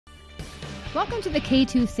Welcome to the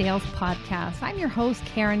K2 Sales Podcast. I'm your host,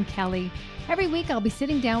 Karen Kelly. Every week, I'll be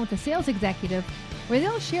sitting down with a sales executive where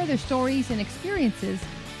they'll share their stories and experiences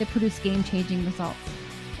that produce game-changing results.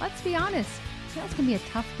 Let's be honest, sales can be a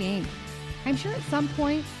tough game. I'm sure at some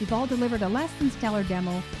point, we've all delivered a less than stellar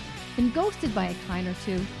demo, been ghosted by a client or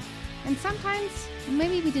two, and sometimes,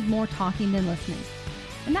 maybe we did more talking than listening.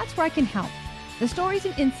 And that's where I can help. The stories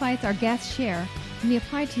and insights our guests share can be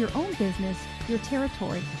applied to your own business, your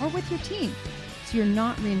territory, or with your team, so you're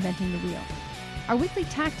not reinventing the wheel. Our weekly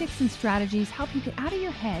tactics and strategies help you get out of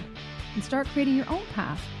your head and start creating your own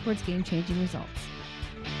path towards game-changing results.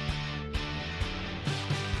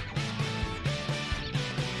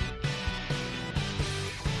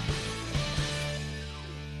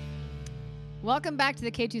 Welcome back to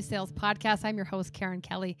the K2 Sales Podcast. I'm your host, Karen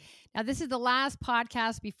Kelly. Now, this is the last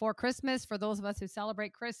podcast before Christmas for those of us who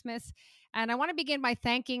celebrate Christmas. And I want to begin by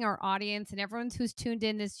thanking our audience and everyone who's tuned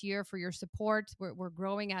in this year for your support. We're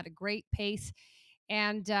growing at a great pace,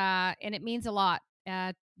 and it means a lot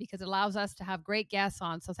because it allows us to have great guests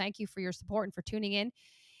on. So thank you for your support and for tuning in.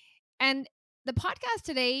 And the podcast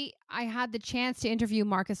today, I had the chance to interview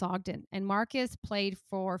Marques Ogden. And Marques played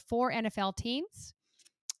for 4 NFL teams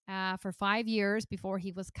for 5 years before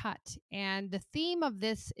he was cut. And the theme of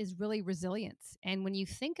this is really resilience. And when you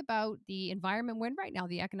think about the environment we're in right now,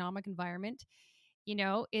 the economic environment, you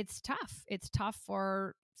know, it's tough. It's tough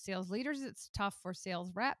for sales leaders. It's tough for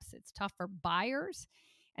sales reps. It's tough for buyers.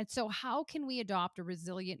 And so how can we adopt a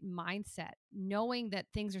resilient mindset, knowing that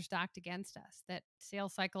things are stacked against us, that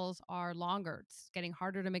sales cycles are longer, it's getting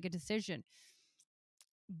harder to make a decision,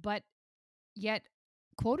 but yet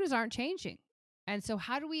quotas aren't changing. And so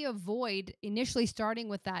how do we avoid initially starting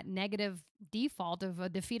with that negative default of a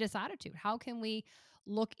defeatist attitude? How can we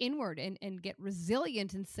look inward and get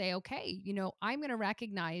resilient and say, okay, you know, I'm going to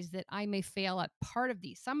recognize that I may fail at part of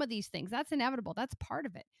some of these things. That's inevitable. That's part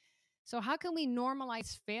of it. So how can we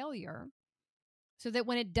normalize failure so that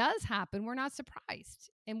when it does happen, we're not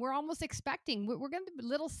surprised and we're almost expecting, we're going to be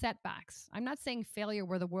little setbacks. I'm not saying failure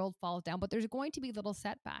where the world falls down, but there's going to be little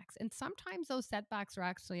setbacks. And sometimes those setbacks are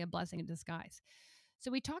actually a blessing in disguise.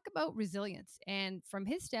 So we talk about resilience, and from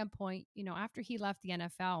his standpoint, you know, after he left the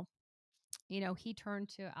NFL, you know, he turned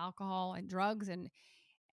to alcohol and drugs, and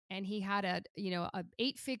he had a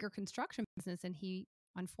 8-figure construction business, and he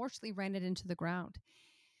unfortunately ran it into the ground.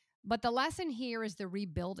 But the lesson here is the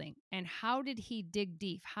rebuilding. And how did he dig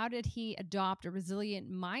deep? How did he adopt a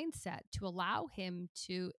resilient mindset to allow him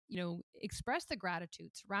to, you know, express the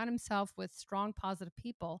gratitude, surround himself with strong, positive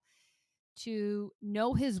people, to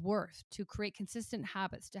know his worth, to create consistent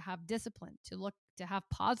habits, to have discipline, to have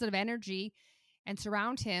positive energy and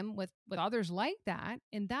surround him with others like that.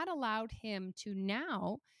 And that allowed him to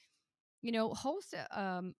now, you know, host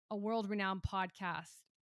a world-renowned podcast,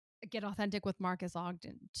 Get Authentic with Marques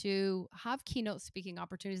Ogden, to have keynote speaking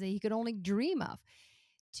opportunities that he could only dream of,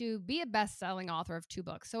 to be a best-selling author of 2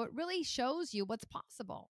 books. So it really shows you what's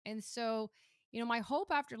possible. And so, you know, my hope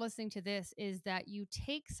after listening to this is that you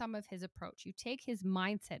take some of his approach, you take his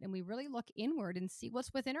mindset, and we really look inward and see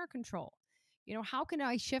what's within our control. You know, how can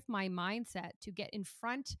I shift my mindset to get in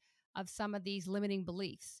front of some of these limiting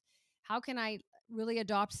beliefs? How can I really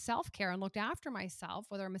adopt self-care and look after myself,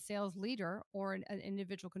 whether I'm a sales leader or an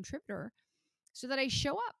individual contributor, so that I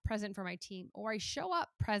show up present for my team, or I show up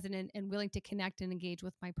present and willing to connect and engage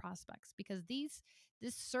with my prospects? Because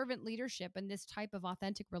this servant leadership and this type of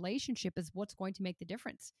authentic relationship is what's going to make the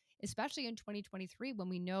difference, especially in 2023 when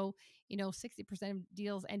we know, you know, 60% of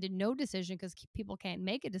deals end in no decision because people can't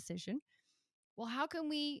make a decision. Well, how can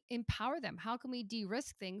we empower them? How can we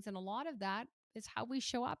de-risk things? And a lot of that is how we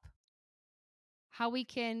show up, how we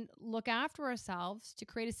can look after ourselves to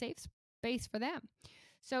create a safe space for them.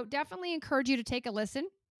 So definitely encourage you to take a listen.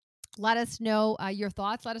 Let us know your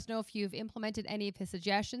thoughts. Let us know if you've implemented any of his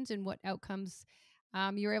suggestions and what outcomes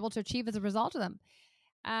you're able to achieve as a result of them.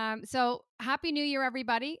 So Happy New Year,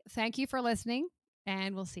 everybody. Thank you for listening,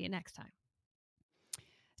 and we'll see you next time.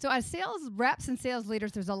 So as sales reps and sales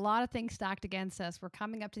leaders, there's a lot of things stacked against us. We're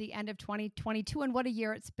coming up to the end of 2022, and what a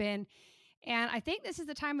year it's been. And I think this is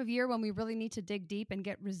the time of year when we really need to dig deep and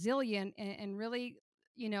get resilient and really,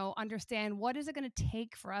 you know, understand what is it going to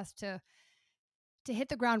take for us to hit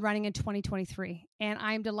the ground running in 2023. And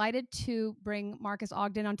I'm delighted to bring Marques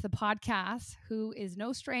Ogden onto the podcast, who is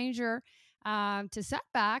no stranger to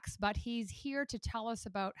setbacks, but he's here to tell us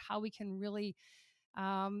about how we can really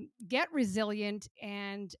get resilient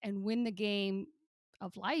and win the game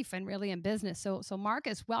of life and really in business. So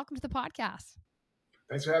Marques, welcome to the podcast.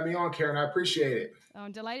 Thanks for having me on, Karen. I appreciate it.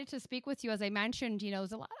 I'm delighted to speak with you. As I mentioned, you know,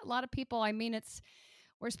 there's a lot of people. I mean,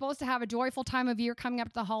 we're supposed to have a joyful time of year coming up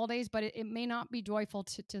to the holidays, but it may not be joyful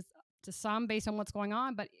to some based on what's going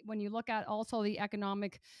on. But when you look at also the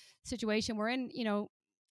economic situation we're in,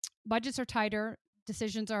 budgets are tighter,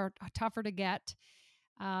 decisions are tougher to get,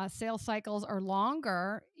 sales cycles are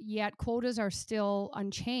longer, yet quotas are still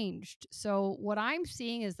unchanged. So what I'm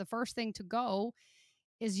seeing is the first thing to go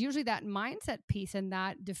is usually that mindset piece and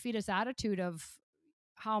that defeatist attitude of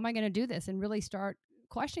how am I going to do this, and really start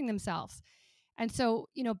questioning themselves. And so,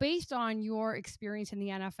 based on your experience in the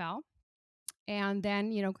NFL and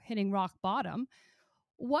then, hitting rock bottom,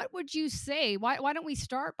 what would you say? Why don't we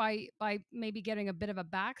start by maybe getting a bit of a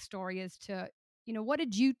backstory as to, what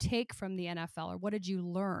did you take from the NFL, or what did you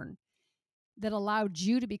learn that allowed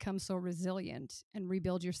you to become so resilient and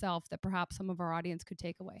rebuild yourself that perhaps some of our audience could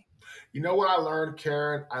take away? You know what I learned,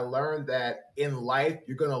 Karen? I learned that in life,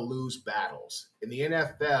 you're going to lose battles. In the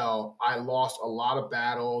NFL, I lost a lot of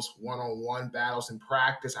battles, one-on-one battles in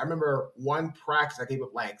practice. I remember one practice, I gave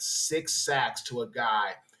up like 6 sacks to a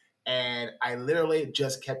guy, and I literally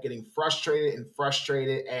just kept getting frustrated and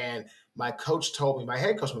frustrated. And my coach told me, my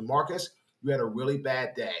head coach, Marques, you had a really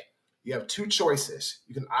bad day. You have 2 choices.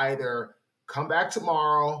 You can either come back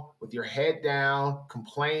tomorrow with your head down,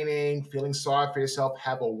 complaining, feeling sorry for yourself,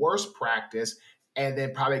 have a worse practice, and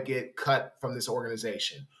then probably get cut from this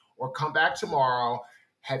organization. Or come back tomorrow,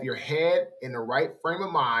 have your head in the right frame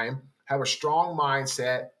of mind, have a strong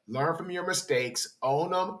mindset, learn from your mistakes,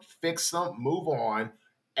 own them, fix them, move on,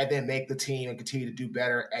 and then make the team and continue to do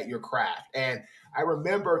better at your craft. And I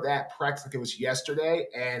remember that practice like it was yesterday,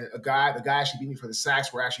 and the guy actually beat me for the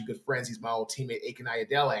sacks. We're actually good friends. He's my old teammate, Aiken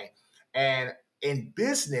Ayadele. And in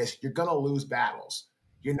business, you're going to lose battles.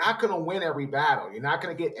 You're not going to win every battle. You're not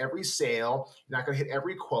going to get every sale. You're not going to hit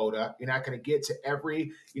every quota. You're not going to get to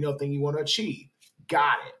every, thing you want to achieve.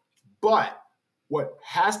 Got it. But what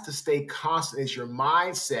has to stay constant is your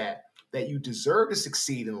mindset that you deserve to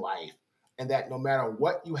succeed in life, and that no matter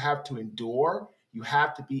what you have to endure, you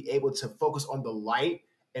have to be able to focus on the light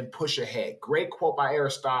and push ahead. Great quote by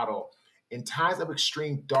Aristotle. In times of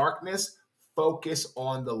extreme darkness, focus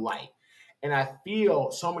on the light. And I feel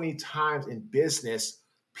so many times in business,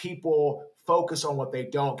 people focus on what they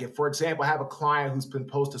don't get. For example, I have a client who's been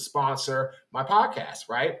supposed to sponsor my podcast,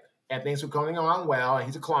 right? And things were going on well, and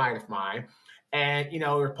he's a client of mine. And, we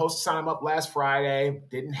were supposed to sign him up last Friday.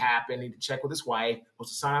 Didn't happen. Need to check with his wife.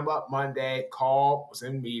 Supposed to sign him up Monday. Call, was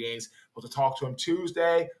in meetings. Supposed to talk to him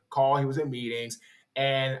Tuesday. Call, he was in meetings.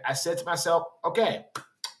 And I said to myself, okay,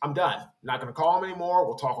 I'm done. I'm not going to call him anymore.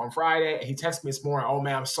 We'll talk on Friday. And he texted me this morning, oh,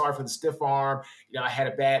 man, I'm sorry for the stiff arm. I had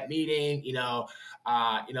a bad meeting.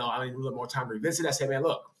 I need a little more time to revisit. I said, man,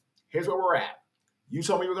 look, here's where we're at. You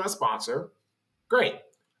told me you were going to sponsor. Great.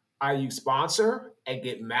 You sponsor and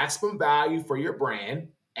get maximum value for your brand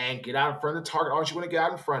and get out in front of the target audience you want to get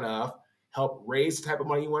out in front of, help raise the type of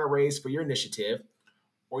money you want to raise for your initiative.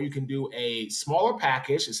 Or you can do a smaller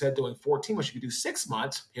package. Instead of doing 14 months, you can do 6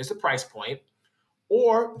 months. Here's the price point.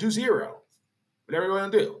 Or do 0, whatever you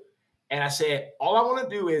want to do. And I said, all I want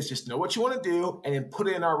to do is just know what you want to do and then put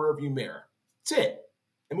it in our rearview mirror. That's it.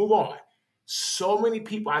 And move on. So many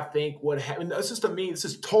people, I think, would have, and this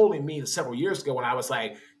is totally me several years ago when I was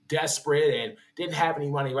like desperate and didn't have any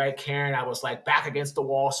money, right, Karen? I was like back against the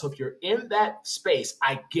wall. So if you're in that space,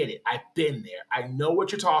 I get it. I've been there. I know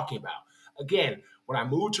what you're talking about. Again, when I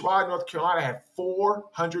moved to Raleigh, North Carolina, I had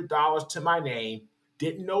 $400 to my name,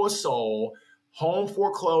 didn't know a soul, home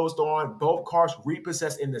foreclosed on, both cars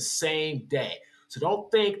repossessed in the same day. So don't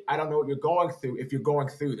think I don't know what you're going through if you're going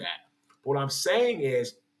through that. But what I'm saying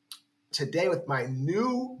is today with my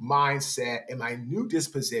new mindset and my new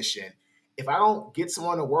disposition, if I don't get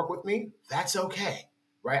someone to work with me, that's okay,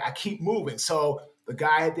 right? I keep moving. So the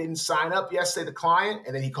guy didn't sign up yesterday, the client,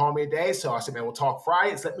 and then he called me today. So I said, man, we'll talk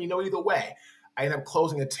Friday. Just let me know either way. I ended up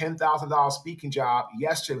closing a $10,000 speaking job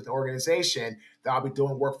yesterday with an organization that I'll be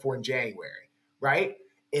doing work for in January, right?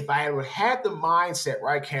 If I had the mindset,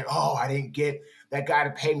 right, Karen, oh, I didn't get that guy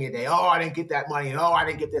to pay me today. Oh, I didn't get that money. And oh, I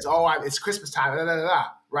didn't get this. Oh, it's Christmas time,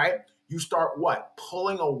 right? You start what?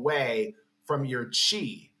 Pulling away from your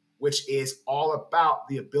chi, which is all about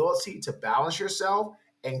the ability to balance yourself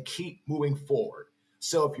and keep moving forward.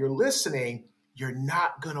 So if you're listening, you're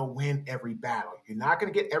not going to win every battle. You're not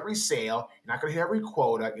going to get every sale. You're not going to hit every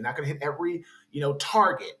quota. You're not going to hit every,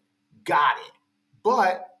 target. Got it.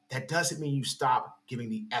 But that doesn't mean you stop giving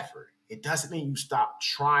the effort. It doesn't mean you stop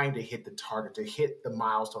trying to hit the target, to hit the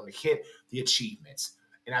milestone, to hit the achievements.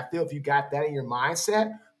 And I feel if you got that in your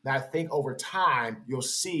mindset, then I think over time, you'll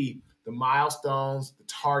see the milestones, the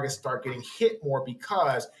targets start getting hit more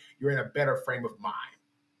because you're in a better frame of mind.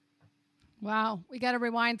 Wow, we got to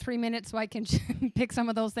rewind 3 minutes so I can pick some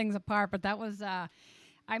of those things apart. But that was, I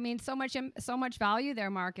mean, so much value there,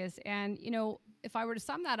 Marcus. And if I were to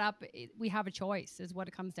sum that up, we have a choice, is what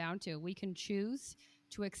it comes down to. We can choose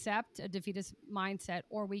to accept a defeatist mindset,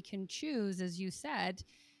 or we can choose, as you said,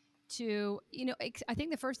 to I think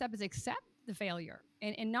the first step is accept the failure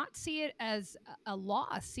and not see it as a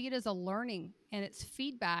loss, see it as a learning, and its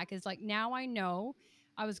feedback is like, now I know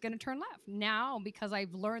I was going to turn left. Now, because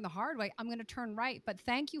I've learned the hard way, I'm going to turn right. But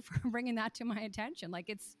thank you for bringing that to my attention. Like,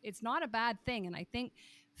 it's not a bad thing. And I think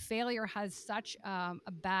failure has such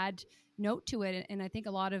a bad note to it, and I think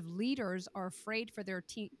a lot of leaders are afraid for their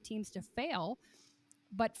teams to fail.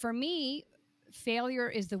 But for me, failure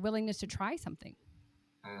is the willingness to try something.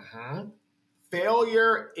 Uh-huh.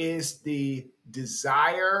 Failure is the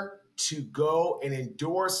desire to go and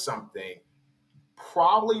endure something,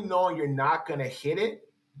 probably knowing you're not going to hit it.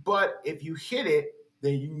 But if you hit it,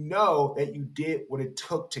 then you know that you did what it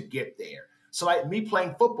took to get there. So, like me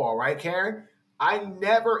playing football, right, Karen? I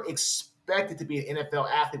never expected to be an NFL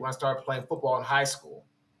athlete when I started playing football in high school.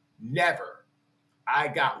 Never. I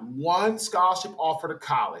got one scholarship offer to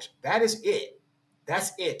college. That is it.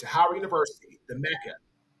 That's it, to Howard University, the Mecca.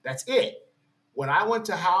 That's it. When I went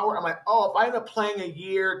to Howard, I'm like, oh, if I end up playing a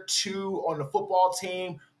year, two on the football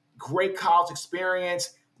team, great college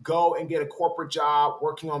experience, go and get a corporate job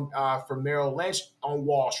working on for Merrill Lynch on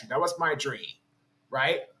Wall Street. That was my dream,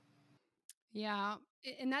 right? Yeah,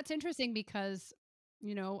 and that's interesting because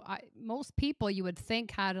most people you would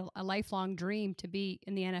think had a lifelong dream to be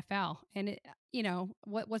in the NFL, and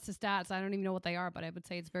what's the stats? I don't even know what they are, but I would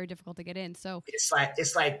say it's very difficult to get in. So It's like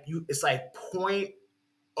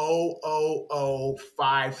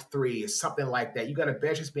 0.00053, something like that. You got a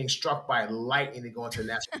bench that's being struck by lightning to go into the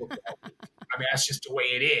National Football League. I mean, that's just the way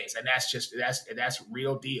it is, and that's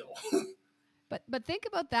real deal. But think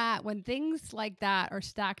about that when things like that are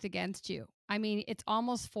stacked against you. I mean, it's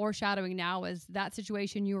almost foreshadowing now, as that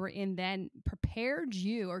situation you were in then prepared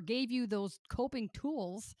you or gave you those coping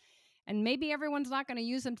tools. And maybe everyone's not going to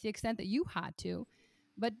use them to the extent that you had to.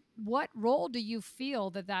 But what role do you feel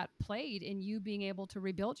that played in you being able to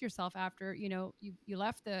rebuild yourself after, you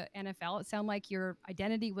left the NFL? It sounded like your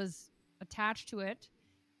identity was attached to it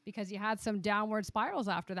because you had some downward spirals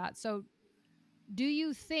after that. So do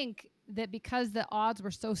you think that because the odds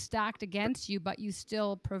were so stacked against you, but you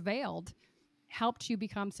still prevailed, helped you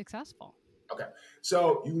become successful? Okay.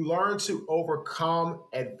 So you learn to overcome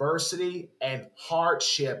adversity and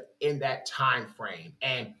hardship in that time frame.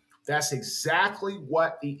 And that's exactly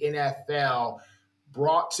what the NFL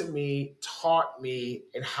brought to me, taught me,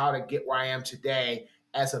 and how to get where I am today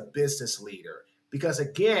as a business leader. Because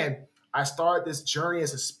again, I started this journey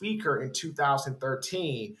as a speaker in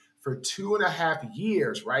 2013 for 2.5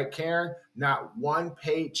 years, right, Karen? Not one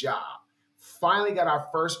paid job. Finally got our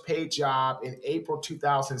first paid job in April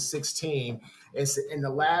 2016. And in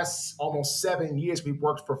the last almost 7 years, we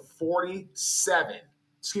worked for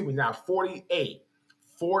 48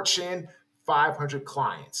 Fortune 500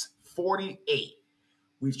 clients. 48.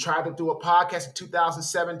 We tried to do a podcast in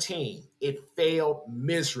 2017. It failed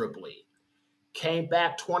miserably. Came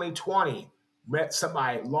back 2020, met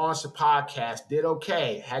somebody, launched a podcast, did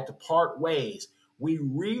okay, had to part ways. We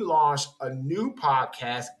relaunched a new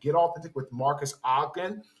podcast, Get Authentic with Marques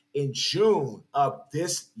Ogden, in June of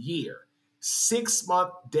this year.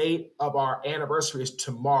 6-month date of our anniversary is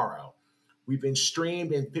tomorrow. We've been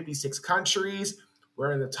streamed in 56 countries.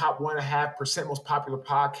 We're in the top 1.5% most popular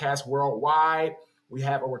podcast worldwide. We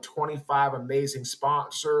have over 25 amazing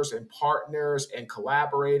sponsors and partners and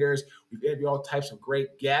collaborators. We've interviewed all types of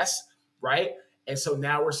great guests, right? And so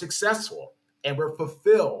now we're successful and we're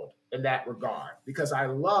fulfilled in that regard because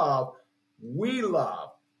we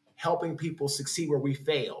love helping people succeed where we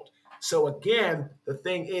failed. So again, the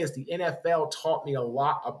thing is, the NFL taught me a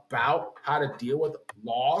lot about how to deal with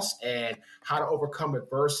loss and how to overcome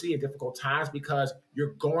adversity in difficult times because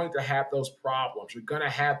you're going to have those problems. You're going to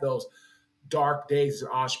have those dark days as an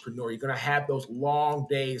entrepreneur. You're going to have those long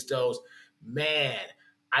days, man,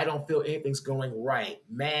 I don't feel anything's going right.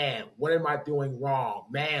 Man, what am I doing wrong?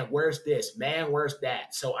 Man, where's this? Man, where's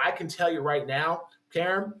that? So I can tell you right now,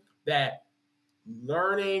 Karen, that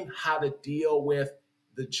learning how to deal with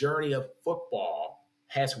the journey of football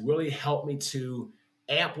has really helped me to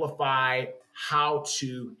amplify how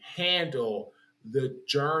to handle the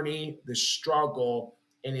journey, the struggle,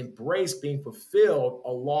 and embrace being fulfilled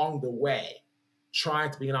along the way,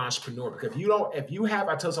 trying to be an entrepreneur. Because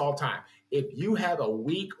I tell this all the time, if you have a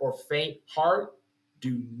weak or faint heart,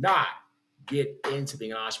 do not get into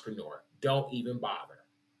being an entrepreneur. Don't even bother.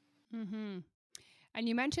 Mm-hmm. And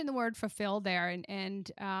you mentioned the word fulfilled there,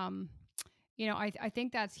 and I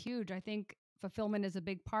think that's huge. I think fulfillment is a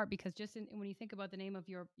big part because when you think about the name of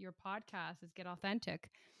your podcast is Get Authentic.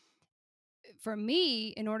 For me,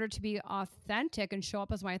 in order to be authentic and show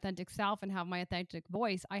up as my authentic self and have my authentic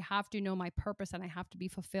voice, I have to know my purpose and I have to be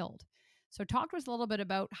fulfilled. So talk to us a little bit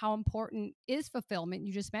about how important is fulfillment.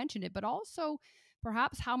 You just mentioned it, but also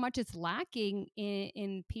perhaps how much it's lacking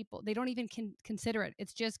in people. They don't even consider it.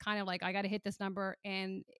 It's just kind of like, I got to hit this number.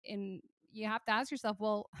 And you have to ask yourself,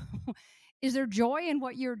 well, is there joy in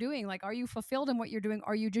what you're doing? Like, are you fulfilled in what you're doing?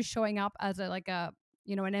 Are you just showing up as an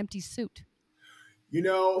empty suit? You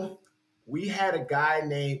know, we had a guy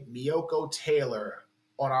named Miyoko Taylor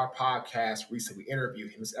on our podcast recently. We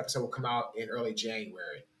interviewed him. This episode will come out in early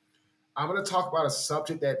January. I'm going to talk about a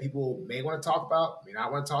subject that people may want to talk about, may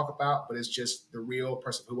not want to talk about, but it's just the real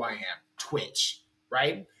person who I am, Twitch,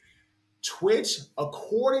 right? Twitch,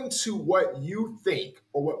 according to what you think,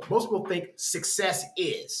 or what most people think success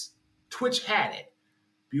is, Twitch had it.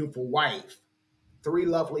 Beautiful wife, 3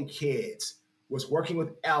 lovely kids, was working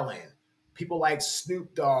with Ellen, people like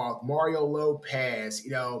Snoop Dogg, Mario Lopez,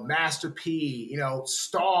 Master P,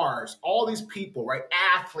 stars, all these people, right?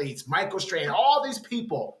 Athletes, Michael Strahan, all these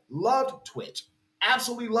people loved Twitch,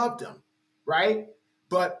 absolutely loved him, right?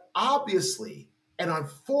 But obviously, and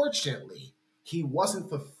unfortunately, he wasn't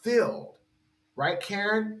fulfilled, right,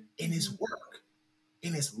 Karen, in his work,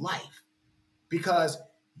 in his life. Because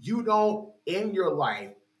you don't end your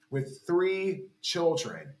life with 3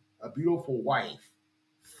 children, a beautiful wife,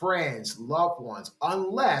 friends, loved ones,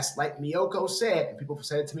 unless, like Miyoko said, and people have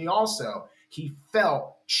said it to me also, he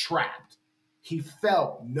felt trapped. He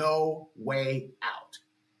felt no way out.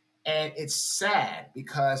 And it's sad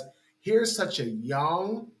because here's such a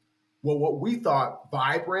young, well, what we thought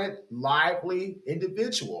vibrant, lively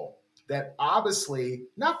individual that obviously,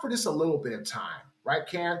 not for just a little bit of time, right,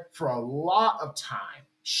 Karen? For a lot of time,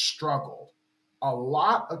 struggled. A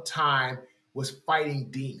lot of time was fighting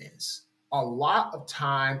demons. A lot of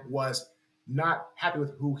time was not happy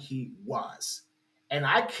with who he was. And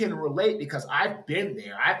I can relate because I've been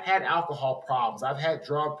there. I've had alcohol problems. I've had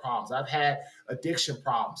drug problems. I've had addiction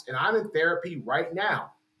problems. And I'm in therapy right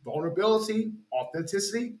now. Vulnerability,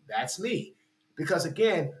 authenticity, that's me. Because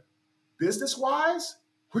again, business wise,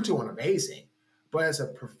 we're doing amazing. But as a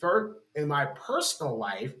preferred in my personal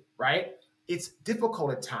life, right, it's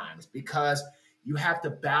difficult at times because you have to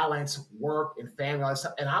balance work and family, all this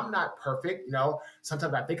stuff. And I'm not perfect,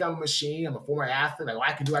 Sometimes I think I'm a machine, I'm a former athlete,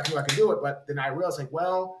 like, I can do it. But then I realize, like,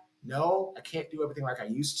 well, no, I can't do everything like I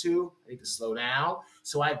used to. I need to slow down.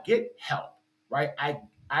 So I get help, right? I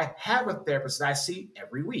have a therapist that I see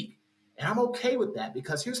every week. And I'm okay with that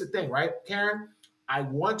because here's the thing, right, Karen? I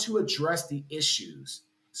want to address the issues.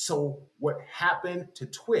 So what happened to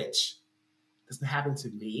Twitch doesn't happen to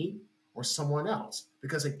me or someone else.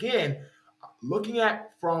 Because again, looking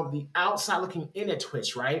at from the outside, looking in at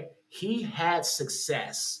Twitch, right? He had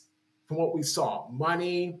success from what we saw.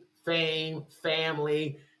 Money, fame,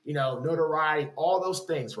 family, notoriety, all those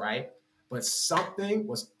things, right? But something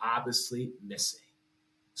was obviously missing.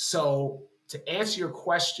 So to answer your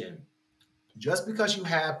question, just because you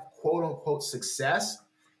have quote unquote success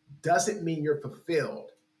doesn't mean you're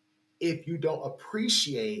fulfilled if you don't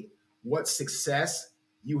appreciate what success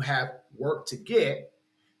you have worked to get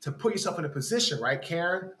to put yourself in a position, right,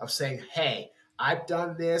 Karen, of saying, hey, I've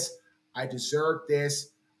done this. I deserve this.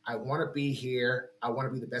 I want to be here. I want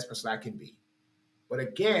to be the best person I can be. But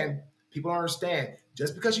again, people don't understand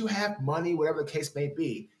just because you have money, whatever the case may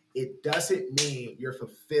be, it doesn't mean you're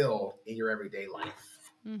fulfilled in your everyday life.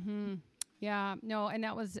 Mm-hmm. Yeah, no, and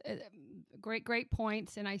that was great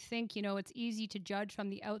points. And I think, it's easy to judge from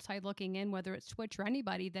the outside looking in, whether it's Twitch or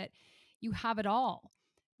anybody, that you have it all.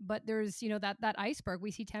 But there's, that iceberg, we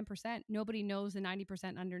see 10%. Nobody knows the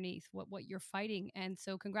 90% underneath what you're fighting. And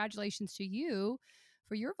so congratulations to you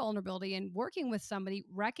for your vulnerability and working with somebody,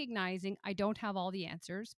 recognizing I don't have all the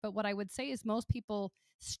answers. But what I would say is most people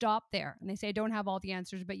stop there and they say, I don't have all the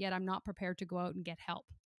answers, but yet I'm not prepared to go out and get help.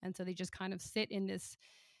 And so they just kind of sit in this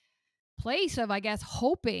place of, I guess,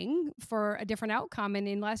 hoping for a different outcome.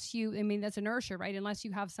 And that's inertia, right? Unless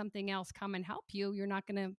you have something else come and help you, you're not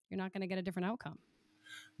gonna get a different outcome.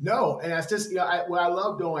 No, and that's just what I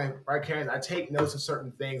love doing, right, Karen? I take notes of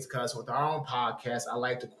certain things because with our own podcast, I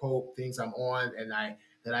like to quote things I'm on and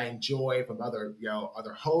that I enjoy from other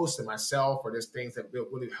hosts and myself, or just things that will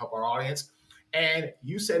really help our audience. And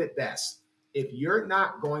you said it best: if you're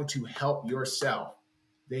not going to help yourself,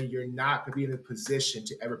 then you're not going to be in a position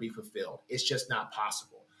to ever be fulfilled. It's just not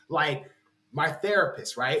possible. Like my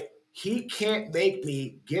therapist, right? He can't make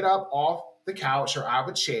me get up off the couch or out of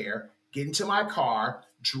a chair, get into my car,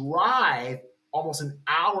 drive almost an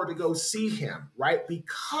hour to go see him, right?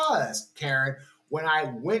 Because, Karen, when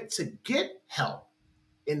I went to get help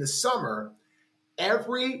in the summer,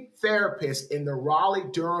 every therapist in the Raleigh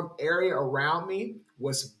Durham area around me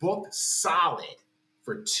was booked solid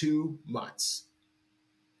for 2 months.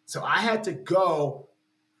 So I had to go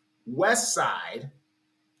west side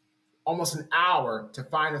almost an hour to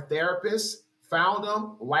find a therapist. Found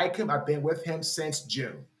him, like him. I've been with him since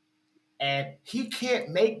June. And he can't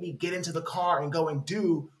make me get into the car and go and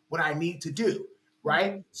do what I need to do,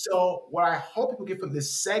 right? Mm-hmm. So, what I hope people get from this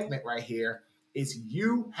segment right here is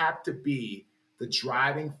you have to be the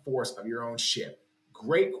driving force of your own ship.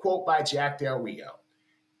 Great quote by Jack Del Rio.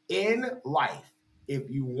 In life, if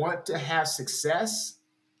you want to have success,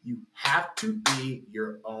 you have to be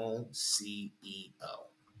your own CEO.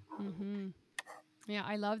 Mm-hmm. Yeah,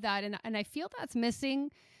 I love that. And I feel that's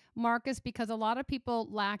missing, Marcus, because a lot of people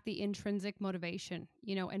lack the intrinsic motivation,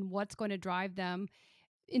 and what's going to drive them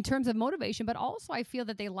in terms of motivation, but also I feel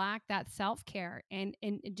that they lack that self-care and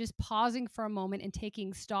just pausing for a moment and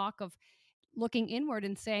taking stock of looking inward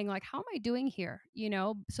and saying, like, how am I doing here,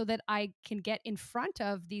 so that I can get in front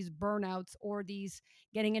of these burnouts or these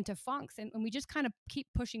getting into funks, and we just kind of keep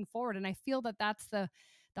pushing forward. And I feel that that's the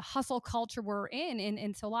hustle culture we're in.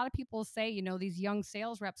 And so a lot of people say, these young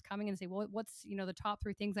sales reps coming and say, well, what's the top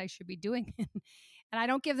 3 things I should be doing? And I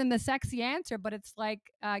don't give them the sexy answer, but it's like,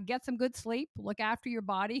 get some good sleep, look after your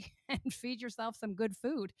body, and feed yourself some good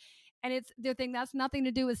food. And it's the thing that's nothing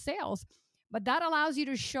to do with sales, but that allows you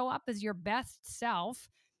to show up as your best self,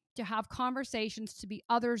 to have conversations, to be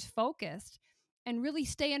others focused, and really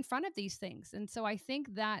stay in front of these things. And so I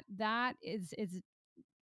think that that is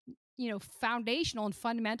foundational and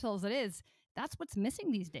fundamental as it is. That's what's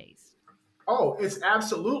missing these days. Oh, it's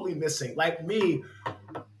absolutely missing. Like me,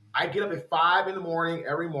 I get up at 5 in the morning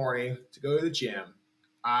every morning to go to the gym.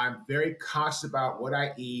 I'm very conscious about what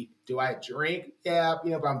I eat. Do I drink? Yeah,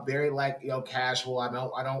 but I'm very casual.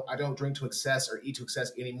 I don't drink to excess or eat to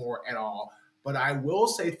excess anymore at all. But I will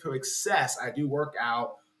say for excess, I do work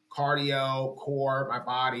out, cardio, core, my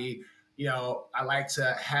body. I like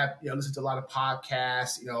to have, listen to a lot of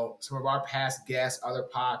podcasts, some of our past guests, other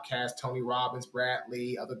podcasts, Tony Robbins,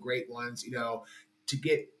 Bradley, other great ones, to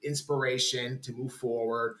get inspiration to move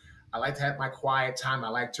forward. I like to have my quiet time. I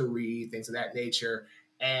like to read, things of that nature.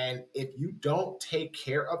 And if you don't take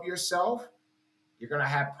care of yourself, you're going to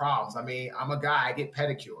have problems. I mean, I'm a guy, I get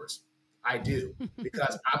pedicures. I do,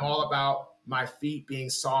 because I'm all about my feet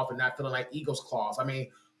being soft and not feeling like eagle's claws. I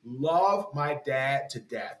mean, love my dad to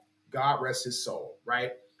death. God rest his soul,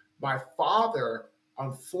 right? My father,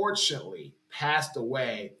 unfortunately, passed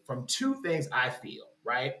away from 2 things I feel,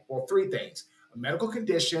 right? Or 3 things. A medical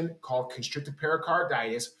condition called constrictive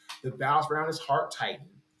pericarditis, the valves around his heart tightened.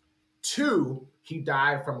 2, he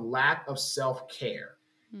died from lack of self-care.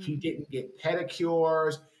 He didn't get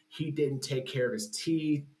pedicures. He didn't take care of his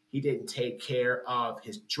teeth. He didn't take care of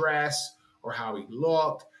his dress or how he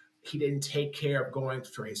looked. He didn't take care of going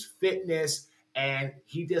for his fitness. And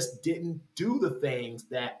he just didn't do the things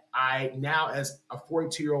that I now, as a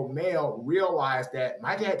 42-year-old male, realize that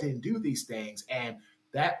my dad didn't do these things. And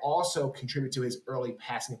that also contributed to his early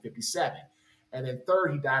passing at 57. And then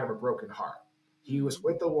 3rd, he died of a broken heart. He was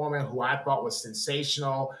with a woman who I thought was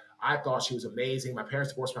sensational. I thought she was amazing. My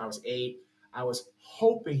parents divorced when I was 8. I was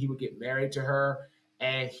hoping he would get married to her,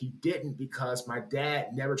 and he didn't, because my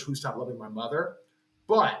dad never truly stopped loving my mother.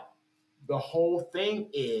 But the whole thing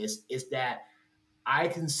is that I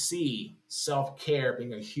can see self-care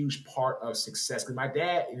being a huge part of success. Because my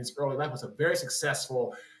dad, in his early life, was a very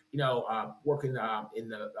successful, working in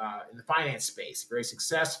the finance space. Very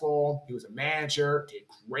successful. He was a manager, did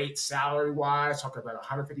great salary-wise. Talking about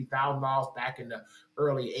 $150,000 back in the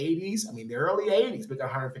early '80s. I mean, the early '80s, we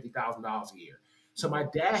got $150,000 a year. So my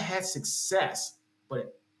dad had success,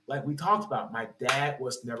 but like we talked about, my dad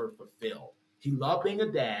was never fulfilled. He loved being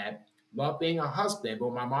a dad, loved being a husband, but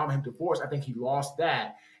when my mom and him divorced, I think he lost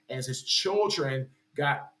that. As his children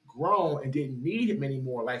got grown and didn't need him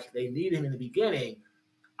anymore like they needed him in the beginning,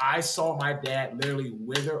 I saw my dad literally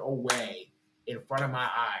wither away in front of my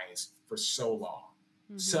eyes for so long.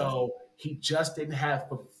 Mm-hmm. So he just didn't have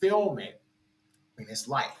fulfillment in his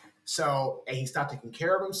life. So, and he stopped taking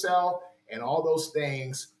care of himself, and all those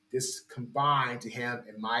things just combined to him,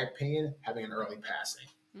 in my opinion, having an early passing.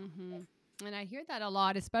 Mm-hmm. And I hear that a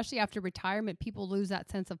lot, especially after retirement. People lose that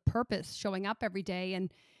sense of purpose, showing up every day,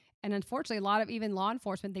 and unfortunately, a lot of even law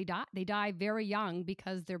enforcement, they die very young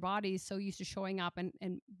because their body's so used to showing up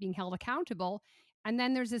and being held accountable. And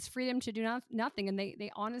then there's this freedom to do nothing, and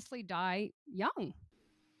they honestly die young.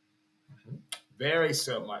 Mm-hmm. Very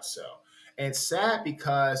so much so. And it's sad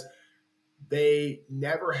because they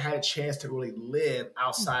never had a chance to really live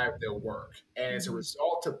outside of their Mm-hmm. work. And as a Mm-hmm.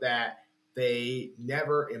 result of that, they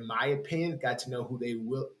never, in my opinion, got to know who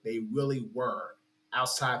they really were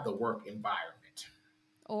outside the work environment.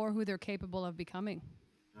 Or who they're capable of becoming.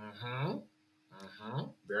 Mm-hmm. Mm-hmm.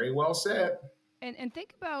 Very well said. And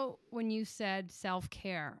think about when you said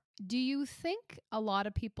self-care. Do you think a lot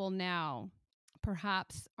of people now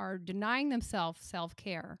perhaps are denying themselves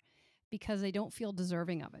self-care because they don't feel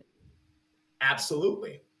deserving of it?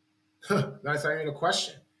 Absolutely. That's not even a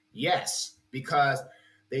question. Yes, because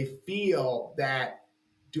they feel that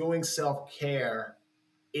doing self care,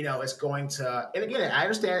 it's going to, and again, I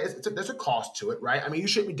understand there's a cost to it, right? I mean, you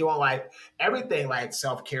shouldn't be doing like everything like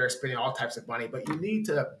self care, spending all types of money, but you need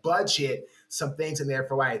to budget some things in there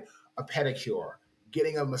for like a pedicure,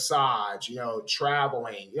 getting a massage,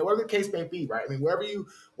 traveling, whatever the case may be, right? I mean,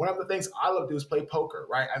 one of the things I love to do is play poker,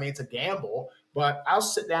 right? I mean, it's a gamble, but I'll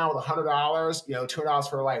sit down with $100, $200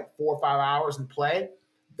 for like 4 or 5 hours and play.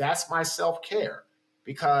 That's my self care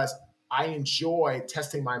because I enjoy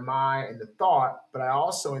testing my mind and the thought, but I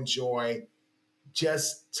also enjoy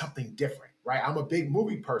just something different, right? I'm a big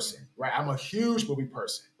movie person, right? I'm a huge movie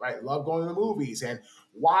person, right? Love going to the movies and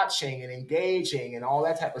watching and engaging and all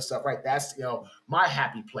that type of stuff, right? That's, my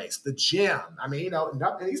happy place. The gym. I mean,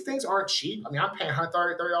 these things aren't cheap. I mean, I'm paying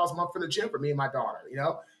 $130 a month for the gym for me and my daughter,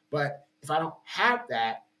 but if I don't have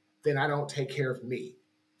that, then I don't take care of me.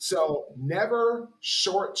 So never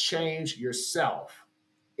shortchange yourself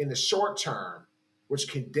in the short term, which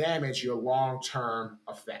can damage your long term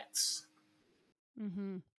effects.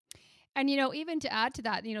 Mm-hmm. And even to add to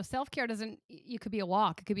that, self-care doesn't you could be a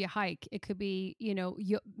walk, it could be a hike, it could be,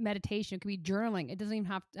 meditation, it could be journaling. It doesn't even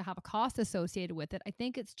have to have a cost associated with it. I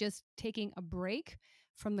think it's just taking a break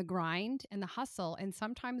from the grind and the hustle, and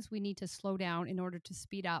sometimes we need to slow down in order to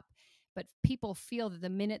speed up. But people feel that the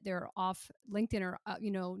minute they're off LinkedIn or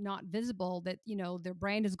not visible, that their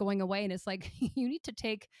brand is going away, and it's like you need to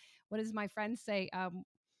take, what does my friend say,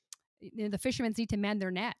 the fishermen need to mend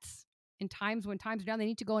their nets. In times when times are down, they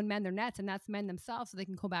need to go and mend their nets, and that's mend themselves so they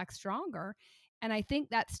can go back stronger. And I think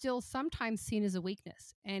that's still sometimes seen as a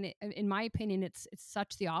weakness. And in my opinion, it's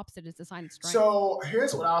such the opposite. It's a sign of strength. So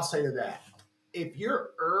here's what I'll say to that. If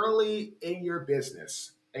you're early in your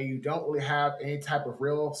business and you don't really have any type of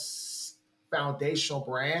real foundational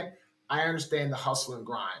brand, I understand the hustle and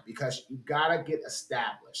grind because you got to get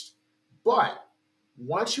established. But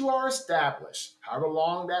once you are established, however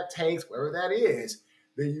long that takes, whatever that is,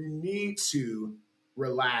 then you need to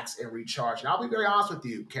relax and recharge. And I'll be very honest with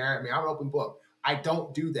you, Karen. I mean, I'm an open book. I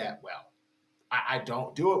don't do that well. I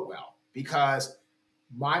don't do it well because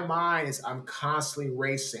my mind is, I'm constantly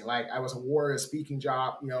racing. Like I was awarded a speaking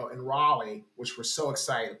job, in Raleigh, which we're so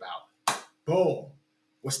excited about. Boom.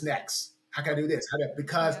 What's next? How can I do this?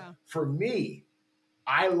 Because Yeah. for me,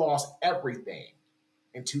 I lost everything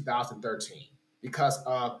in 2013 because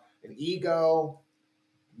of an ego,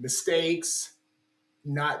 mistakes,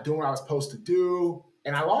 not doing what I was supposed to do,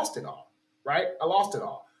 and I lost it all, right? I lost it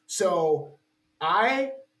all. So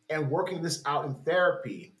I am working this out in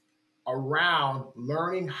therapy around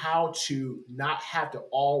learning how to not have to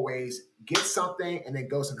always get something and then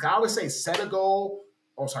go something. I always say set a goal,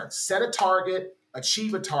 set a target,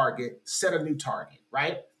 achieve a target, set a new target,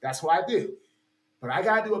 right? That's what I do. But I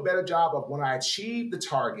got to do a better job of when I achieve the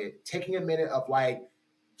target, taking a minute of like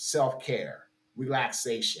self care,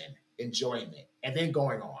 relaxation, enjoyment, and then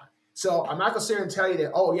going on. So I'm not going to sit here and tell you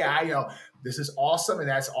that, oh, yeah, this is awesome and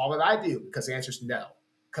that's all that I do, because the answer is no,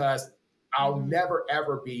 because I'll Mm-hmm. never,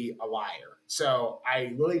 ever be a liar. So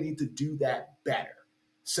I really need to do that better.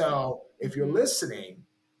 So if you're Mm-hmm. listening,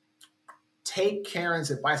 take Karen's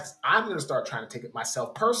advice. I'm going to start trying to take it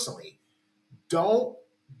myself personally. Don't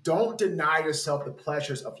don't deny yourself the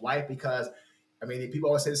pleasures of life because I mean people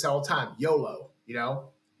always say this all the time, YOLO,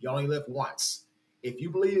 you only live once. If you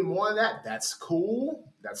believe in more than that, that's cool.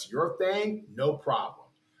 That's your thing, no problem.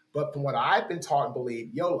 But from what I've been taught and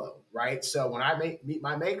believe, YOLO, right? So when I meet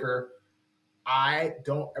my maker, I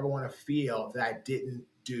don't ever want to feel that I didn't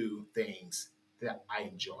do things that I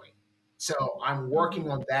enjoy. So I'm working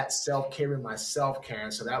Mm-hmm. on that self-care in myself,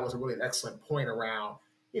 Karen. So that was a really an excellent point around,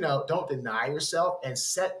 don't deny yourself and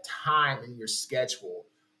set time in your schedule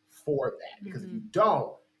for that. Because if Mm-hmm. you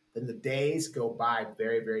don't, then the days go by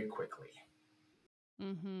very, very quickly.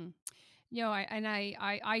 Mm-hmm.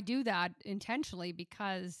 I do that intentionally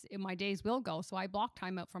because my days will go. So I block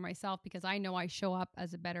time out for myself because I know I show up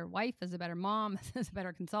as a better wife, as a better mom, as a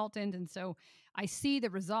better consultant. And so I see the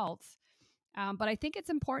results. But I think it's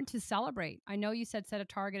important to celebrate. I know you said set a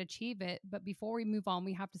target, achieve it, but before we move on,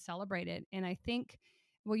 we have to celebrate it. And I think,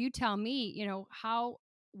 well, you tell me, how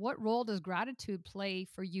what role does gratitude play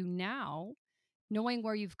for you now, knowing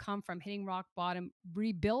where you've come from, hitting rock bottom,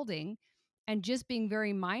 rebuilding, and just being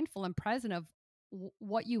very mindful and present of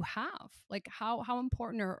what you have? Like how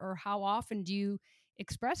important or how often do you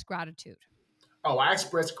express gratitude? Oh, I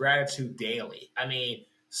express gratitude daily. I mean,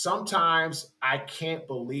 sometimes I can't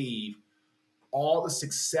believe all the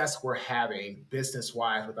success we're having business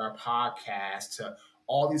wise with our podcast, to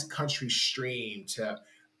all these countries streamed, to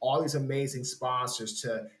all these amazing sponsors,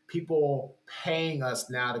 to people paying us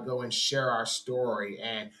now to go and share our story,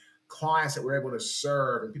 and clients that we're able to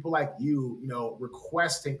serve, and people like you know,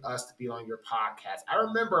 requesting us to be on your podcast. I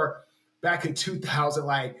remember back in 2000,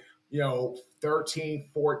 like, you know, 13,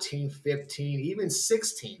 14, 15, even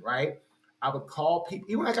 16, right? I would call people,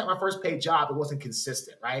 even when I got my first paid job, it wasn't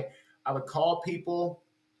consistent, right? I would call people,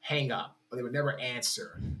 hang up, or they would never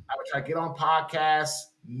answer. I would try to get on podcasts,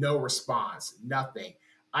 no response, nothing.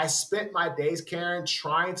 I spent my days, Karen,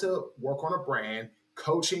 trying to work on a brand,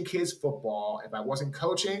 coaching kids football. If I wasn't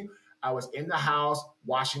coaching, I was in the house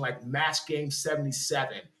watching like Match Game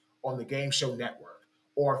 77 on the Game Show Network,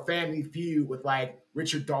 or Family Feud with like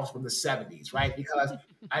Richard Dawson from the 70s, right? Because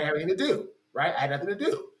I had nothing to do, right? I had nothing to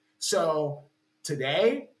do. So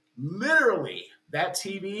today, literally, that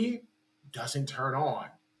TV doesn't turn on.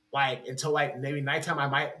 Like until like maybe nighttime, I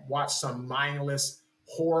might watch some mindless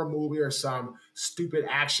horror movie or some stupid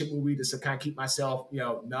action movie just to kind of keep myself, you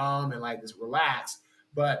know, numb and like just relax.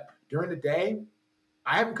 But during the day,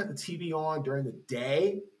 I haven't cut the TV on during the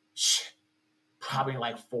day, probably in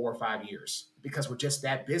like 4 or 5 years, because we're just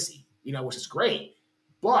that busy, you know, which is great.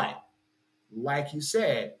 But like you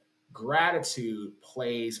said, gratitude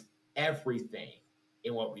plays everything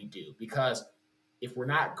in what we do, because if we're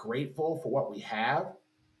not grateful for what we have,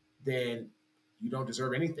 then you don't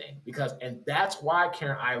deserve anything. Because, and that's why,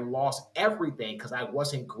 Karen, I lost everything, because I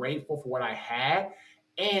wasn't grateful for what I had,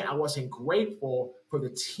 and I wasn't grateful for the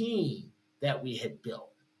team that we had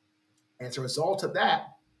built. And as a result of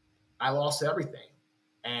that, I lost everything.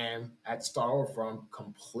 And I had to start over from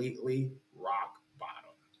completely rock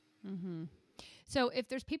bottom. Mm-hmm. So if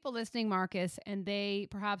there's people listening, Marcus, and they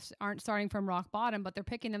perhaps aren't starting from rock bottom, but they're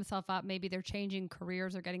picking themselves up, maybe they're changing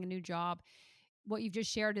careers or getting a new job. What you've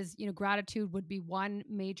just shared is, gratitude would be one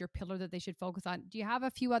major pillar that they should focus on. Do you have a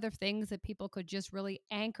few other things that people could just really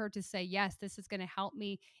anchor to say, yes, this is going to help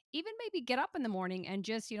me even maybe get up in the morning and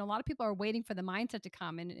just, a lot of people are waiting for the mindset to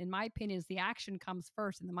come. And in my opinion, is the action comes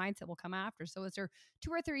first and the mindset will come after. So is there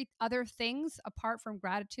two or three other things apart from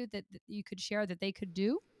gratitude that you could share that they could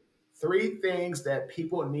do? 3 things that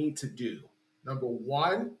people need to do. Number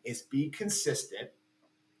one is be consistent.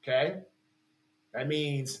 Okay. That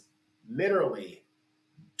means literally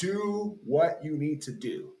do what you need to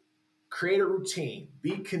do. Create a routine.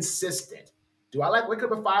 Be consistent. Do I like wake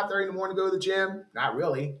up at 5:30 in the morning to go to the gym? Not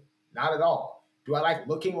really. Not at all. Do I like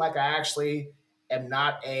looking like I actually am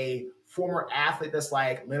not a former athlete that's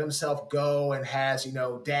like let himself go and has,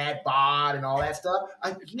 dad bod and all that stuff?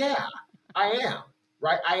 Yeah, I am.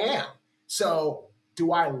 Right? I am. So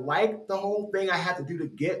do I like the whole thing I have to do to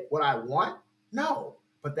get what I want? No,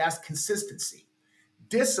 but that's consistency.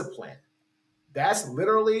 Discipline. That's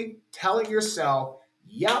literally telling yourself,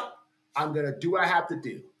 yep, I'm going to do what I have to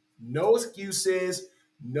do. No excuses,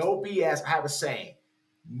 no BS. I have a saying,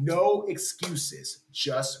 no excuses,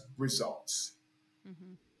 just results.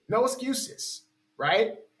 Mm-hmm. No excuses,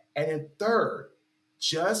 right? And then third,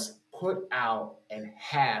 just put out and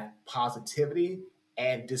have positivity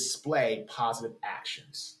and display positive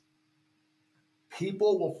actions.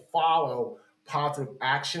 People will follow positive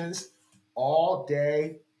actions all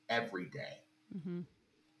day, every day. Mm-hmm.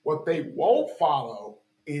 What they won't follow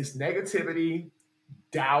is negativity,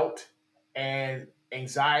 doubt, and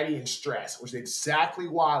anxiety and stress, which is exactly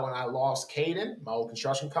why when I lost Caden, my old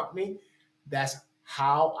construction company, that's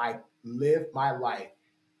how I live my life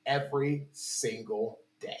every single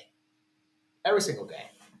day. Every single day.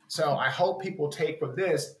 So I hope people take from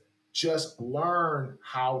this, just learn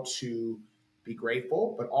how to be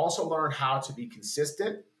grateful, but also learn how to be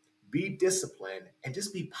consistent, be disciplined, and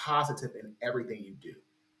just be positive in everything you do.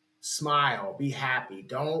 Smile, be happy.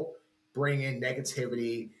 Don't bring in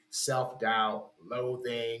negativity, self-doubt,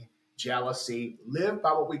 loathing, jealousy. Live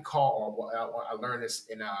by what we call, or I learned this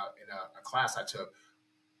in a class I took,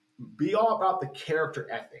 be all about the character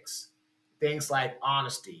ethics. Things like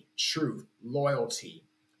honesty, truth, loyalty,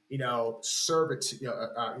 servitude,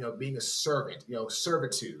 being a servant,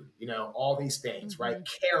 servitude, all these things, mm-hmm. right?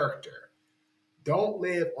 Character. Don't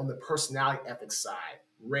live on the personality ethics side.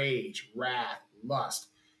 Rage, wrath, lust,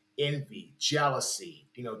 envy, jealousy,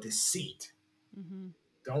 deceit. Mm-hmm.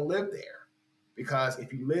 Don't live there. Because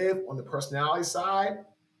if you live on the personality side,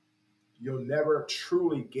 you'll never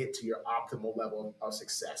truly get to your optimal level of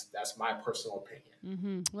success. That's my personal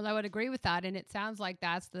opinion. Well, I would agree with that, and it sounds like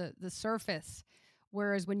that's the surface.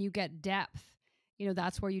 Whereas when you get depth,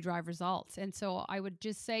 that's where you drive results. And so I would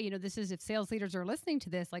just say, this is, if sales leaders are listening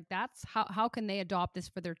to this, like, that's how can they adopt this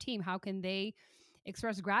for their team? How can they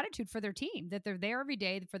express gratitude for their team, that they're there every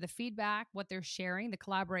day for the feedback, what they're sharing, the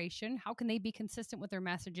collaboration? How can they be consistent with their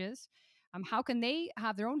messages? How can they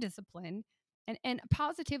have their own discipline? And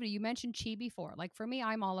positivity. You mentioned chi before. Like, for me,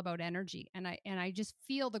 I'm all about energy, and I just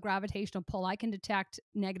feel the gravitational pull. I can detect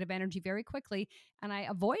negative energy very quickly, and I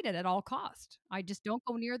avoid it at all cost. I just don't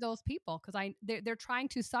go near those people because they're trying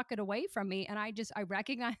to suck it away from me, and I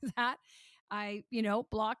recognize that. I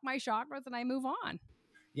block my chakras and I move on.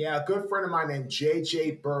 Yeah, a good friend of mine named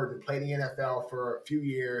J.J. Bird, who played in the NFL for a few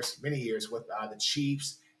years, many years, with the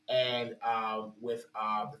Chiefs and with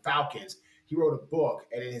the Falcons. He wrote a book,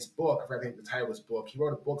 and in his book, I forget the title of his book, he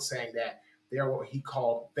wrote a book saying that they are what he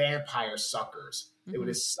called vampire suckers. They would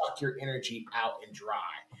just suck your energy out and dry.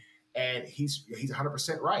 And he's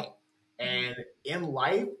 100% right. And in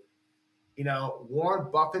life,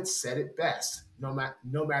 Warren Buffett said it best. No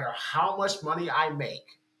matter how much money I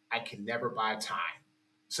make, I can never buy time.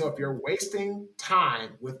 So if you're wasting time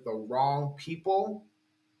with the wrong people,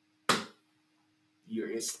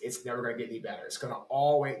 it's never going to get any better.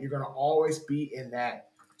 You're going to always be in that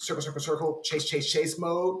circle, circle, circle, chase, chase, chase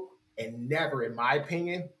mode, and never, in my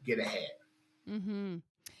opinion, get ahead.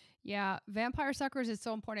 Yeah, vampire suckers is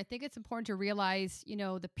so important. I think it's important to realize,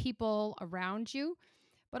 the people around you,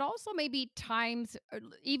 but also maybe times,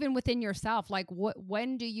 even within yourself. Like,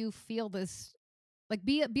 when do you feel this? Like,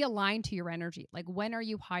 be aligned to your energy. Like, when are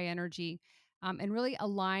you high energy? And really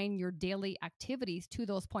align your daily activities to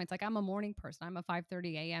those points. Like, I'm a morning person. I'm a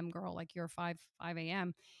 5:30 a.m. girl. Like, you're 5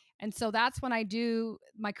 a.m. And so that's when I do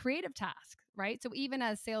my creative task, right? So even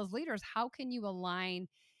as sales leaders, how can you align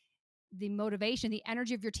the motivation, the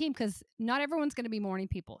energy of your team? Because not everyone's going to be morning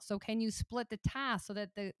people. So can you split the task so that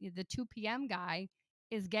the 2 p.m. guy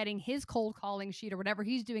is getting his cold calling sheet or whatever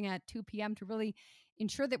he's doing at 2 p.m. to really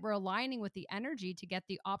ensure that we're aligning with the energy to get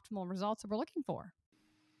the optimal results that we're looking for?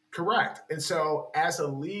 Correct. And so as a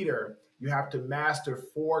leader, you have to master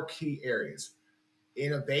 4 key areas: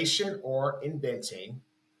 innovation or inventing,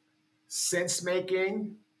 sense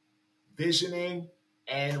making, visioning,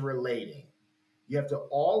 and relating. You have to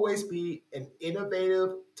always be an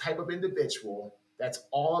innovative type of individual that's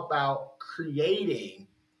all about creating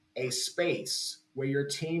a space where your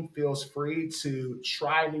team feels free to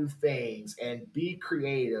try new things and be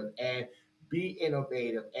creative and be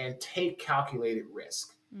innovative and take calculated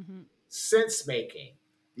risk. Sense making,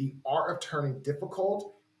 the art of turning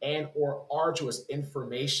difficult and or arduous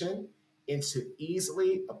information into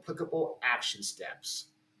easily applicable action steps.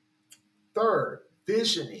 Third,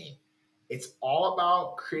 visioning. It's all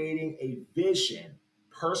about creating a vision,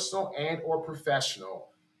 personal and or professional,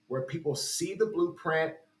 where people see the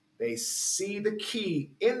blueprint, they see the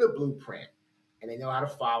key in the blueprint, and they know how to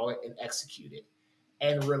follow it and execute it.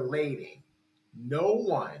 And relating. No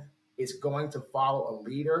one is going to follow a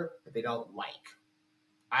leader that they don't like.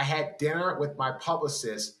 I had dinner with my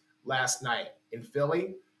publicist last night in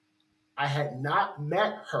Philly. I had not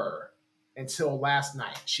met her until last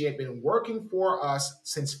night. She had been working for us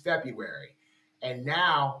since February. And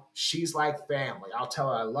now she's like family. I'll tell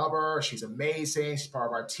her I love her. She's amazing. She's part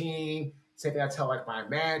of our team. Same thing I tell like my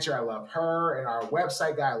manager, I love her. And our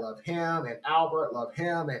website guy, I love him. And Albert, love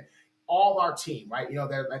him. And all our team, right?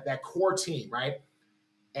 They're like that core team, right?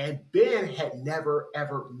 And Ben had never,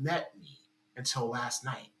 ever met me until last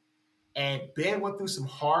night. And Ben went through some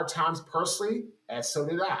hard times personally, and so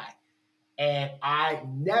did I. And I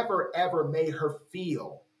never, ever made her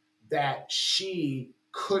feel that she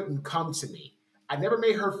couldn't come to me. I never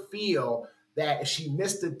made her feel that if she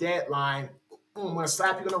missed the deadline, I'm going to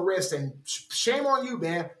slap you on the wrist and shame on you,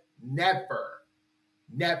 man. Never,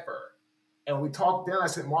 never. And when we talked then, I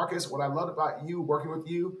said, Marques, what I loved about you, working with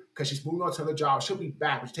you, because she's moving on to another job. She'll be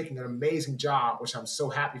back, but she's taking an amazing job, which I'm so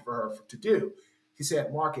happy for her to do. She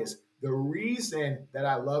said, Marques, the reason that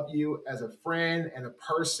I love you as a friend and a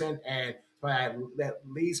person and that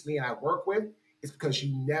leads me and I work with is because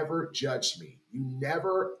you never judged me. You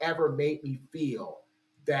never, ever made me feel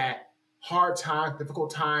that hard times,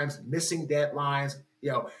 difficult times, missing deadlines,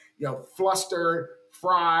 flustered,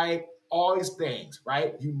 fried, all these things,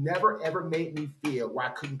 right? You never, ever made me feel where I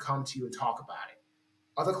couldn't come to you and talk about it.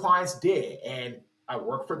 Other clients did, and I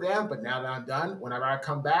work for them, but now that I'm done, whenever I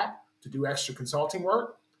come back to do extra consulting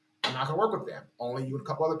work, I'm not going to work with them, only you and a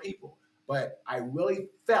couple other people. But I really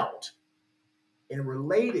felt and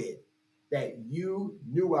related that you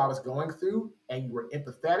knew what I was going through and you were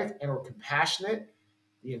empathetic and were compassionate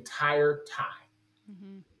the entire time.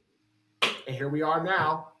 Mm-hmm. And here we are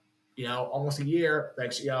now, almost a year.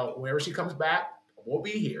 Like, whenever she comes back, we'll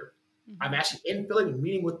be here. Mm-hmm. I'm actually in Philly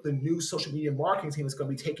meeting with the new social media marketing team that's going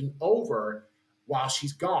to be taking over while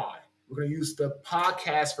she's gone. We're going to use the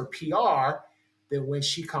podcast for PR. Then when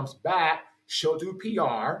she comes back, she'll do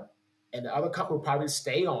PR, and the other couple will probably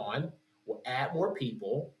stay on. We'll add more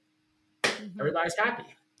people. Mm-hmm. Everybody's happy.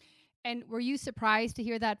 And were you surprised to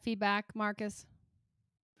hear that feedback, Marques?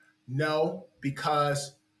 No,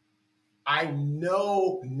 because I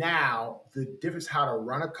know now the difference how to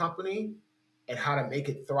run a company and how to make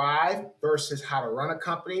it thrive versus how to run a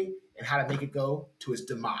company and how to make it go to its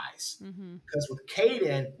demise. Mm-hmm. Because with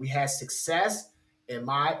Caden, we had success and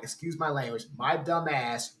excuse my language, my dumb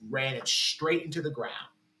ass ran it straight into the ground.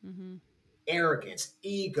 Mm-hmm. Arrogance,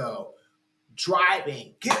 ego,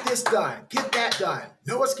 driving, get this done, get that done.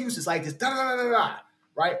 No excuses like this, da-da-da-da-da,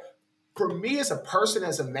 right? For me as a person,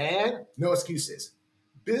 as a man, no excuses.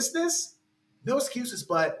 Business, no excuses,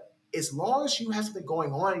 but as long as you have something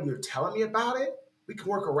going on and you're telling me about it, we can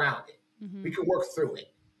work around it. Mm-hmm. We can work through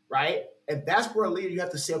it, right? And that's where a leader, you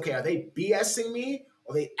have to say, okay, are they BSing me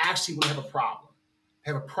or they actually want to have a problem?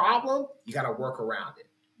 Have a problem, you got to work around it.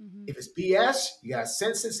 Mm-hmm. If it's BS, you got to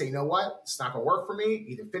sense it, say, you know what? It's not going to work for me.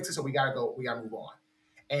 Either fix it or we got to move on.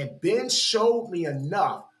 And Ben showed me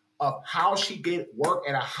enough of how she did work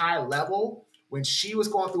at a high level when she was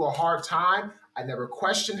going through a hard time. I never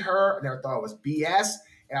questioned her. I never thought it was BS.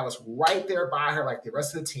 And I was right there by her like the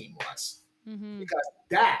rest of the team was. Mm-hmm. Because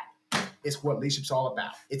that is what leadership's all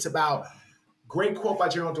about. It's about, great quote by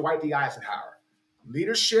General Dwight D. Eisenhower,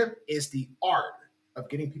 leadership is the art of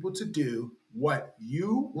getting people to do what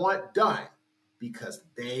you want done because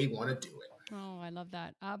they want to do it. Oh, I love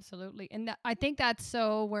that. Absolutely. And I think that's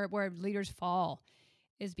so where leaders fall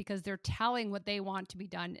is because they're telling what they want to be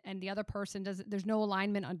done and the other person doesn't, there's no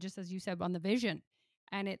alignment on, just as you said, on the vision.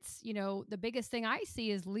 And it's, the biggest thing I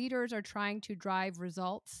see is leaders are trying to drive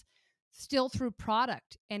results still through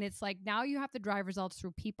product. And it's like, now you have to drive results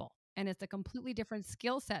through people. And it's a completely different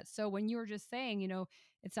skill set. So when you were just saying,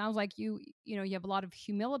 it sounds like you have a lot of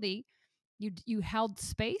humility. You held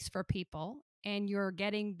space for people and you're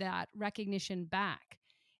getting that recognition back.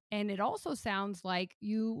 And it also sounds like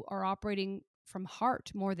you are operating from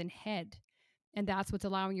heart more than head. And that's what's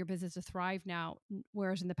allowing your business to thrive now.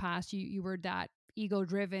 Whereas in the past, you were that ego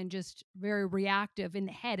driven, just very reactive in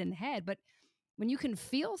the head. But when you can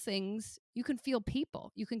feel things, you can feel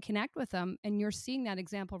people, you can connect with them. And you're seeing that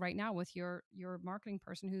example right now with your marketing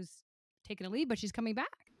person who's taking a lead, but she's coming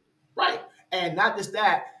back. Right. And not just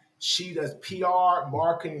that, she does PR,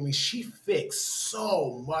 marketing. I mean, she fixed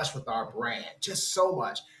so much with our brand, just so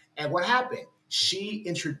much. And what happened? She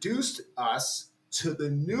introduced us to the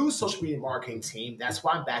new social media marketing team. That's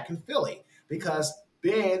why I'm back in Philly, because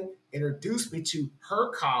Ben introduced me to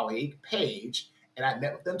her colleague, Paige, and I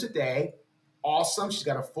met with them today. Awesome. She's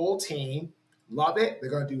got a full team. Love it.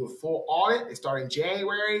 They're going to do a full audit. They start in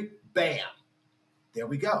January. Bam. There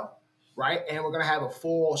we go. Right? And we're going to have a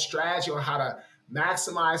full strategy on how to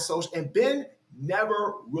maximize social. And Ben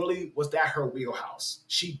never really was that her wheelhouse.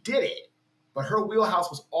 She did it, but her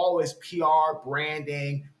wheelhouse was always PR,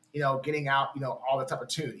 branding, getting out, all this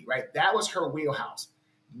opportunity, right? That was her wheelhouse.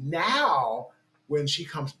 Now, when she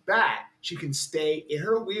comes back, she can stay in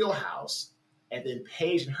her wheelhouse, and then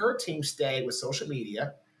Paige and her team stay with social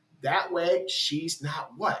media. That way, she's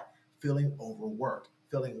not feeling overworked,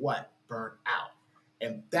 feeling burnt out.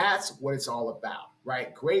 And that's what it's all about,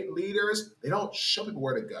 right? Great leaders, they don't show people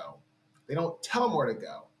where to go. They don't tell them where to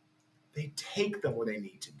go. They take them where they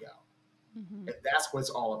need to go. Mm-hmm. And that's what it's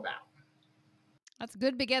all about. That's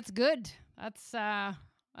good begets good. That's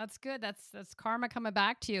good. That's karma coming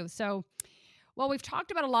back to you. So, well, we've talked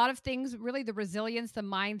about a lot of things, really the resilience, the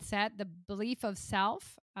mindset, the belief of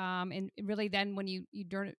self. And really then when you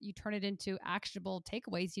turn it into actionable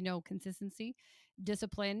takeaways, consistency,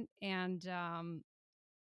 discipline, and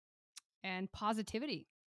positivity.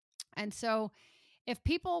 And so if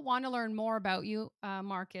people want to learn more about you,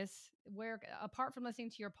 Marques, where, apart from listening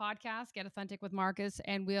to your podcast, Get Authentic with Marques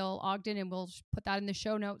and Will Ogden, and we'll put that in the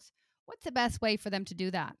show notes, what's the best way for them to do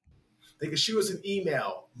that? They can shoot us an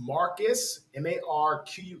email, Marques,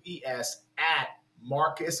 MARQUES,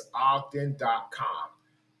 @marquesogden.com.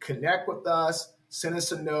 Connect with us, send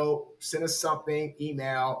us a note, send us something,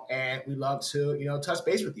 email, and we love to, touch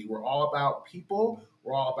base with you. We're all about people.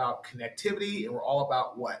 We're all about connectivity, and we're all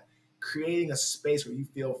about creating a space where you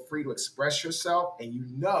feel free to express yourself and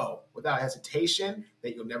without hesitation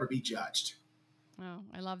that you'll never be judged. Oh,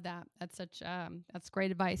 I love that. That's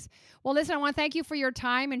great advice. Well, listen, I want to thank you for your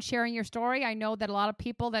time and sharing your story. I know that a lot of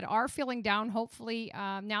people that are feeling down, hopefully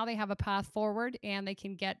now they have a path forward and they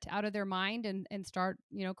can get out of their mind and start,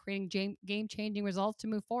 creating game changing results to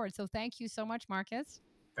move forward. So thank you so much, Marcus.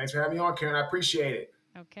 Thanks for having me on, Karen. I appreciate it.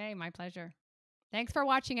 Okay, my pleasure. Thanks for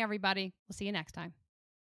watching, everybody. We'll see you next time.